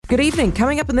Good evening.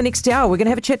 Coming up in the next hour, we're going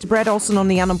to have a chat to Brad Olsen on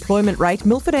the unemployment rate.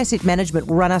 Milford Asset Management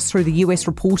will run us through the US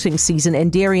reporting season, and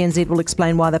Dairy NZ will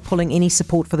explain why they're pulling any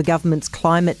support for the government's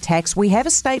climate tax. We have a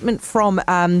statement from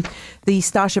the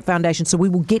Starship Foundation, so we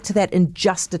will get to that in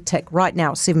just a tick. Right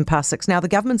now, 6:07. Now, the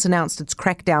government's announced its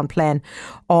crackdown plan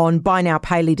on buy now,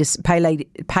 pay later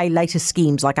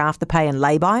schemes like Afterpay and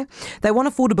Lay-by. They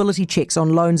want affordability checks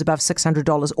on loans above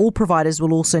 $600. All providers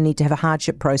will also need to have a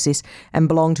hardship process and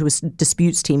belong to a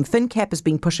disputes team. FinCap has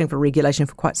been pushing for regulation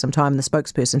for quite some time. The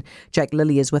spokesperson, Jake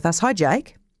Lilly, is with us. Hi,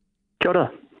 Jake. Kia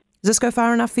ora. Does this go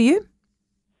far enough for you?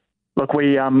 Look,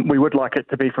 we would like it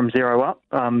to be from zero up.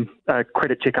 A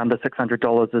credit check under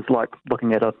 $600 is like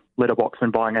looking at a letterbox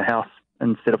and buying a house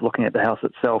instead of looking at the house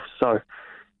itself. So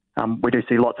we do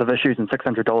see lots of issues, and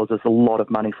 $600 is a lot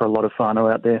of money for a lot of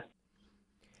whānau out there.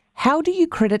 How do you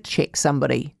credit check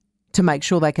somebody to make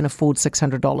sure they can afford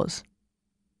 $600?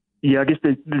 Yeah, I guess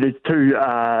there's two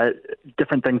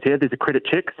different things here. There's a credit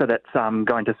check, so that's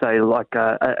going to say like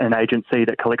an agency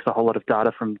that collects a whole lot of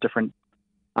data from different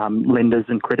lenders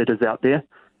and creditors out there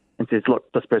and says, look,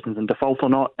 this person's in default or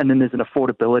not. And then there's an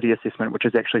affordability assessment, which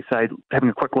is actually, say, having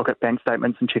a quick look at bank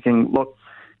statements and checking, look,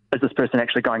 is this person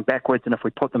actually going backwards? And if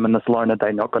we put them in this loan, are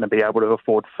they not going to be able to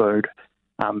afford food?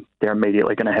 They're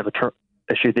immediately going to have a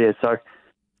issue there. So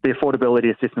the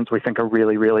affordability assessments we think are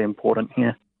really, really important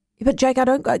here. But Jake,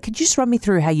 could you just run me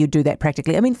through how you do that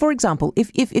practically? I mean, for example,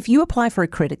 if you apply for a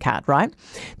credit card, right,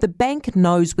 the bank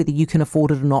knows whether you can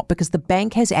afford it or not because the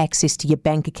bank has access to your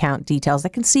bank account details. They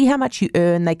can see how much you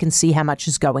earn. They can see how much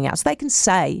is going out. So they can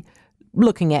say,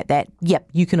 looking at that, yep,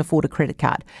 you can afford a credit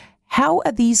card. How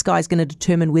are these guys going to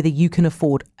determine whether you can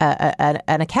afford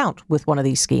an account with one of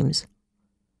these schemes?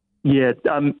 Yeah,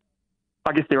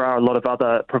 I guess there are a lot of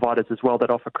other providers as well that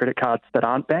offer credit cards that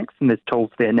aren't banks, and there's tools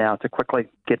there now to quickly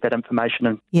get that information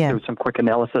and do some quick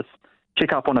analysis.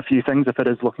 Check up on a few things if it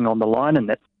is looking on the line, and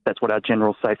that's what our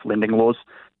general safe lending laws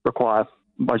require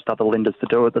most other lenders to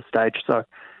do at this stage. So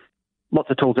lots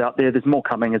of tools out there. There's more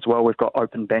coming as well. We've got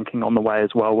open banking on the way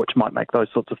as well, which might make those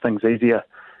sorts of things easier.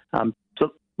 So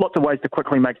lots of ways to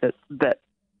quickly make that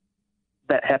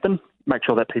happen, make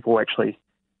sure that people actually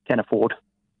can afford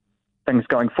things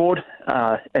going forward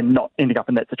and not ending up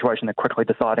in that situation and quickly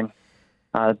deciding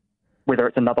whether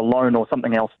it's another loan or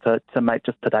something else to make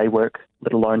just today work,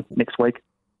 let alone next week.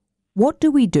 What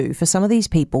do we do for some of these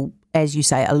people? As you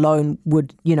say, a loan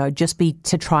would, just be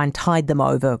to try and tide them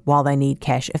over while they need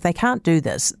cash. If they can't do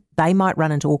this, they might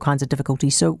run into all kinds of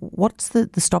difficulties. So what's the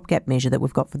stopgap measure that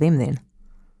we've got for them then?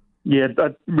 Yeah,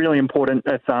 really important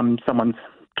if someone's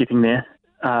getting there.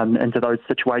 Into those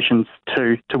situations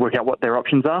to work out what their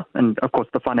options are. And of course,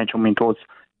 the financial mentors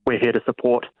we're here to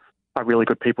support are really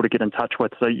good people to get in touch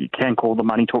with. So you can call the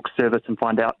Money Talk service and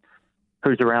find out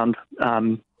who's around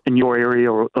in your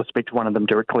area or speak to one of them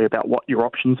directly about what your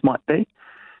options might be.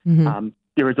 Mm-hmm.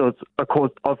 There is, of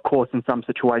course, in some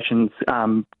situations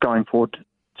going forward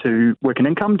to work an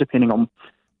income depending on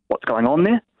what's going on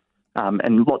there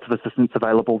and lots of assistance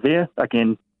available there.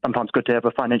 Again, sometimes good to have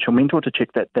a financial mentor to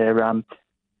check that they're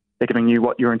giving you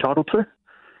what you're entitled to.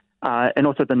 And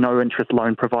also the no-interest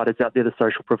loan providers out there, the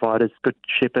social providers, Good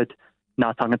Shepherd,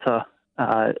 Ngā Tangata,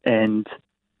 and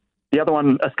the other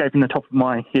one escaping the top of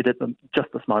my head at just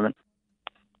this moment.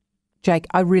 Jake,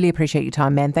 I really appreciate your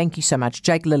time, man. Thank you so much.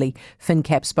 Jake Lilly,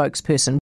 FinCap spokesperson.